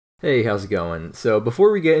Hey, how's it going? So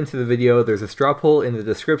before we get into the video, there's a straw poll in the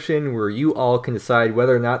description where you all can decide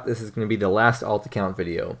whether or not this is going to be the last alt account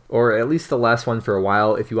video, or at least the last one for a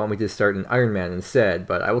while if you want me to start an Ironman instead,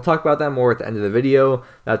 but I will talk about that more at the end of the video.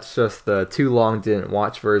 That's just the too long didn't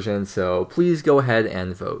watch version, so please go ahead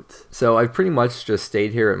and vote. So I've pretty much just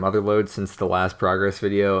stayed here at Motherlode since the last progress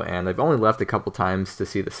video, and I've only left a couple times to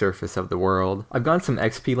see the surface of the world. I've gotten some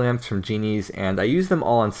XP lamps from genies, and I used them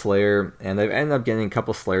all on Slayer, and I've ended up getting a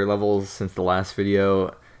couple Slayer levels since the last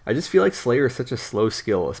video. I just feel like Slayer is such a slow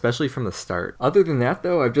skill, especially from the start. Other than that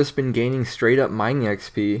though, I've just been gaining straight up mining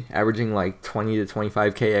XP, averaging like 20 to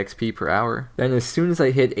 25k XP per hour. Then as soon as I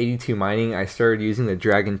hit 82 mining, I started using the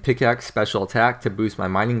dragon pickaxe special attack to boost my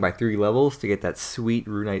mining by 3 levels to get that sweet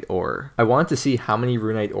runite ore. I wanted to see how many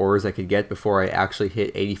runite ores I could get before I actually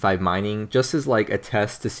hit 85 mining, just as like a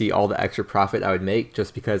test to see all the extra profit I would make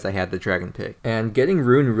just because I had the dragon pick. And getting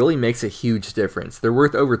rune really makes a huge difference. They're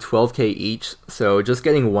worth over 12k each, so just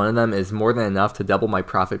getting one of them is more than enough to double my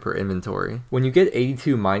profit per inventory. When you get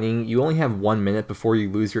 82 mining, you only have 1 minute before you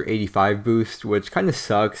lose your 85 boost, which kind of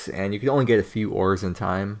sucks, and you can only get a few ores in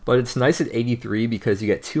time. But it's nice at 83 because you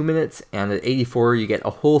get 2 minutes, and at 84 you get a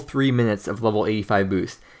whole 3 minutes of level 85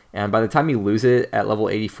 boost. And by the time you lose it at level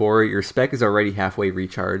 84, your spec is already halfway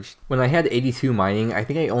recharged. When I had 82 mining, I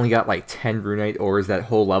think I only got like 10 runite ores that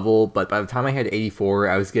whole level, but by the time I had 84,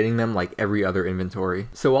 I was getting them like every other inventory.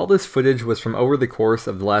 So all this footage was from over the course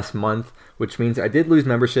of the last month, which means I did lose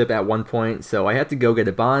membership at one point, so I had to go get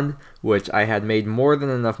a bond, which I had made more than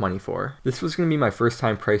enough money for. This was going to be my first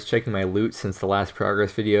time price checking my loot since the last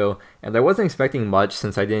progress video, and I wasn't expecting much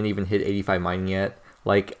since I didn't even hit 85 mining yet.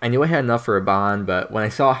 Like, I knew I had enough for a bond, but when I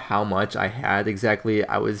saw how much I had exactly,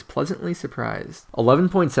 I was pleasantly surprised.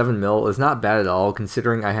 11.7 mil is not bad at all,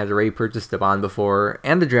 considering I had already purchased the bond before,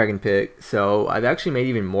 and the dragon pick, so I've actually made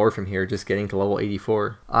even more from here just getting to level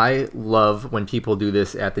 84. I love when people do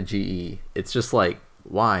this at the GE. It's just like,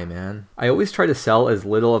 why, man? I always try to sell as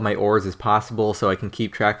little of my ores as possible so I can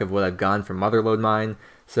keep track of what I've gotten from Motherlode mine.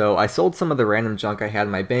 So I sold some of the random junk I had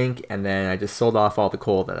in my bank, and then I just sold off all the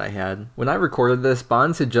coal that I had. When I recorded this,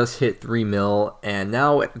 bonds had just hit 3 mil, and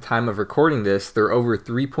now at the time of recording this, they're over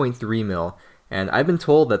 3.3 mil. And I've been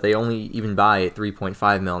told that they only even buy at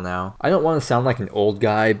 3.5 mil now. I don't want to sound like an old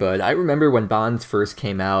guy, but I remember when bonds first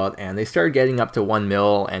came out and they started getting up to 1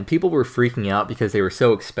 mil and people were freaking out because they were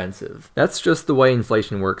so expensive. That's just the way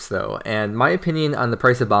inflation works though, and my opinion on the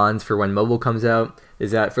price of bonds for when mobile comes out is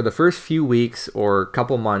that for the first few weeks or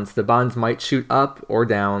couple months, the bonds might shoot up or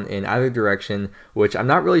down in either direction, which I'm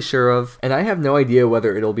not really sure of, and I have no idea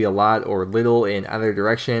whether it'll be a lot or little in either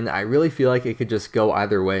direction. I really feel like it could just go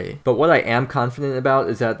either way. But what I am confident about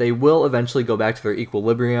is that they will eventually go back to their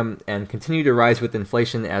equilibrium and continue to rise with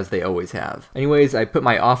inflation as they always have. Anyways, I put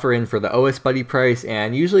my offer in for the OS buddy price,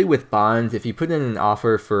 and usually with bonds, if you put in an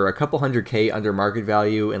offer for a couple 100k under market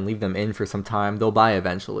value and leave them in for some time, they'll buy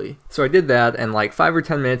eventually. So I did that, and like 5 or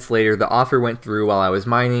 10 minutes later, the offer went through while I was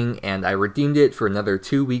mining, and I redeemed it for another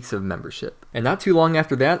 2 weeks of membership. And not too long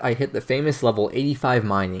after that, I hit the famous level 85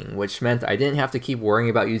 mining, which meant I didn't have to keep worrying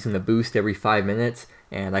about using the boost every 5 minutes,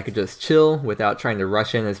 and I could just chill without trying to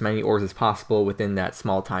rush in as many ores as possible within that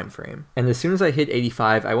small time frame. And as soon as I hit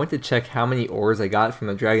 85, I went to check how many ores I got from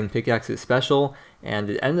the dragon pickaxe's special, and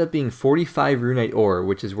it ended up being 45 runite ore,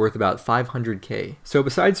 which is worth about 500k. So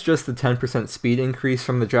besides just the 10% speed increase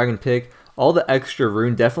from the dragon pick, all the extra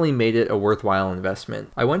rune definitely made it a worthwhile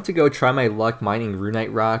investment. I went to go try my luck mining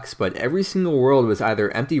runite rocks, but every single world was either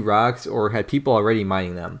empty rocks or had people already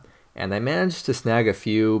mining them. And I managed to snag a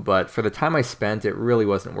few, but for the time I spent, it really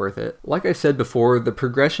wasn't worth it. Like I said before, the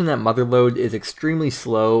progression at Motherlode is extremely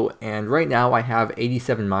slow, and right now I have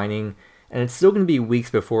 87 mining, and it's still going to be weeks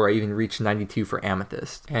before I even reach 92 for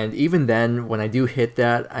amethyst. And even then, when I do hit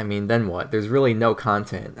that, I mean, then what? There's really no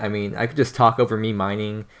content. I mean, I could just talk over me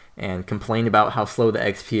mining and complain about how slow the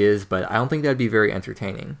XP is, but I don't think that'd be very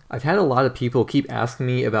entertaining. I've had a lot of people keep asking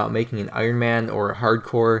me about making an Ironman or a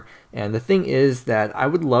hardcore, and the thing is that I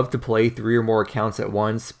would love to play 3 or more accounts at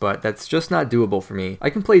once, but that's just not doable for me. I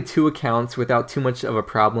can play 2 accounts without too much of a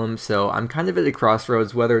problem, so I'm kind of at a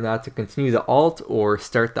crossroads whether or not to continue the alt or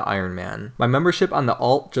start the Ironman. My membership on the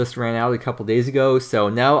alt just ran out a couple days ago, so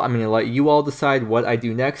now I'm going to let you all decide what I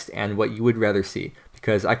do next and what you would rather see,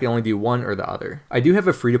 because I can only do one or the other. I do have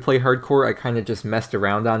a free-to-play hardcore I kind of just messed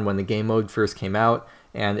around on when the game mode first came out,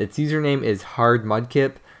 and its username is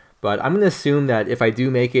hardmudkip, but I'm going to assume that if I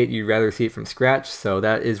do make it, you'd rather see it from scratch, so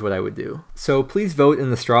that is what I would do. So please vote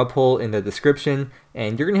in the straw poll in the description,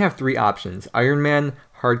 and you're going to have 3 options: Ironman,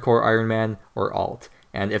 Hardcore Ironman, or Alt.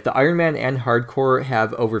 And if the Ironman and Hardcore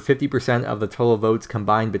have over 50% of the total votes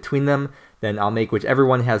combined between them, then I'll make whichever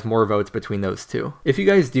one has more votes between those two. If you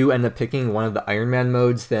guys do end up picking one of the Ironman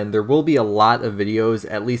modes, then there will be a lot of videos,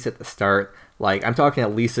 at least at the start. Like, I'm talking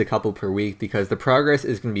at least a couple per week, because the progress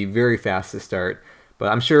is going to be very fast to start.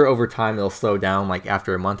 But I'm sure over time it'll slow down, like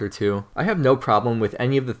after a month or two. I have no problem with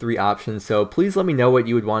any of the 3 options, so please let me know what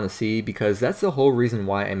you would want to see, because that's the whole reason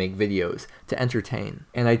why I make videos, to entertain.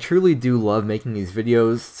 And I truly do love making these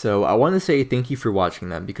videos, so I want to say thank you for watching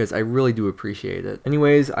them, because I really do appreciate it.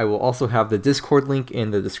 Anyways, I will also have the Discord link in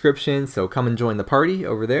the description, so come and join the party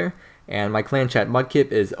over there. And my clan chat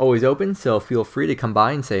Mudkip is always open, so feel free to come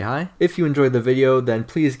by and say hi. If you enjoyed the video, then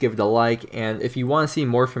please give it a like, and if you want to see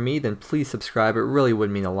more from me, then please subscribe. It really would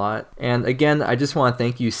mean a lot. And again, I just want to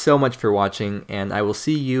thank you so much for watching, and I will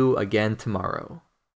see you again tomorrow.